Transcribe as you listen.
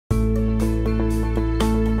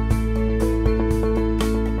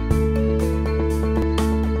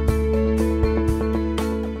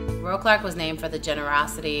Rowe-Clark was named for the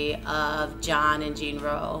generosity of John and Jean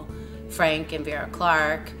Rowe, Frank and Vera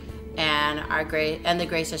Clark, and the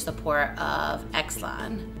gracious support of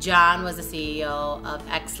Exelon. John was the CEO of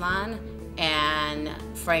Exelon, and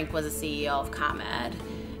Frank was the CEO of ComEd.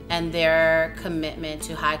 And their commitment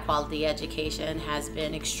to high quality education has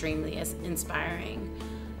been extremely inspiring.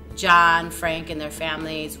 John, Frank, and their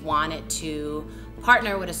families wanted to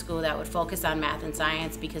partner with a school that would focus on math and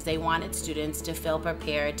science because they wanted students to feel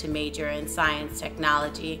prepared to major in science,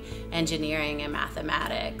 technology, engineering, and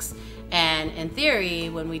mathematics. And in theory,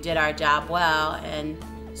 when we did our job well, and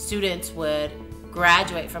students would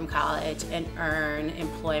graduate from college and earn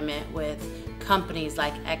employment with companies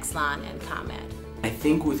like Exelon and ComEd. I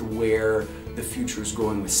think with where the future is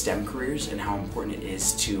going with STEM careers and how important it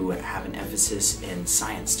is to have an emphasis in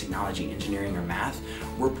science, technology, engineering, or math,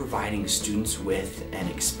 we're providing students with an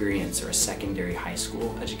experience or a secondary high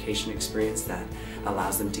school education experience that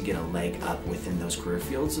allows them to get a leg up within those career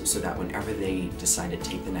fields so that whenever they decide to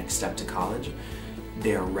take the next step to college,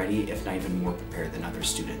 they're ready, if not even more prepared than other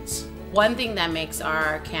students. One thing that makes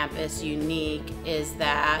our campus unique is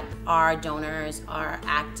that our donors are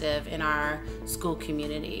active in our school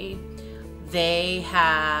community. They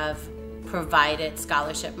have provided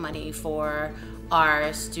scholarship money for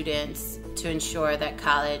our students to ensure that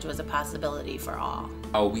college was a possibility for all.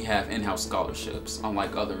 We have in-house scholarships,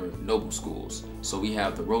 unlike other Noble schools. So we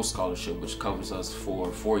have the Rose Scholarship, which covers us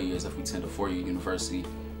for 4 years if we attend a 4-year university.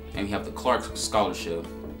 And we have the Clark Scholarship,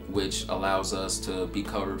 which allows us to be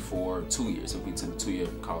covered for 2 years if we attend a 2-year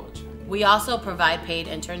college. We also provide paid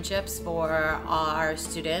internships for our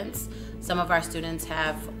students. Some of our students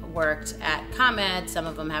have worked at ComEd, some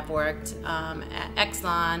of them have worked at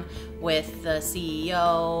Exelon with the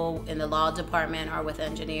CEO in the law department or with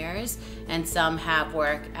engineers, and some have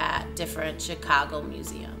worked at different Chicago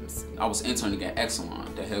museums. I was interning at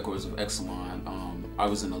Exelon, the headquarters of Exelon. I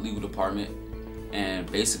was in the legal department,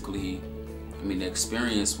 and basically, the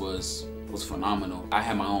experience was phenomenal. I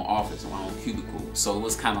had my own office, my own cubicle, so it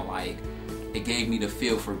was kind of like, it gave me the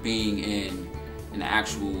feel for being in an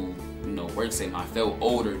actual work setting. I felt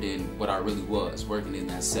older than what I really was working in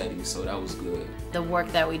that setting, so that was good. The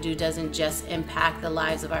work that we do doesn't just impact the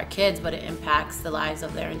lives of our kids, but it impacts the lives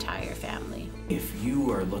of their entire family. If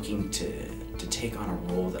you are looking to take on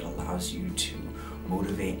a role that allows you to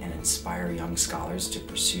motivate and inspire young scholars to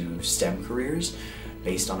pursue STEM careers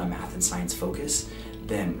based on a math and science focus,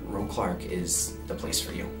 then Rowe-Clark is the place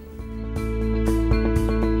for you.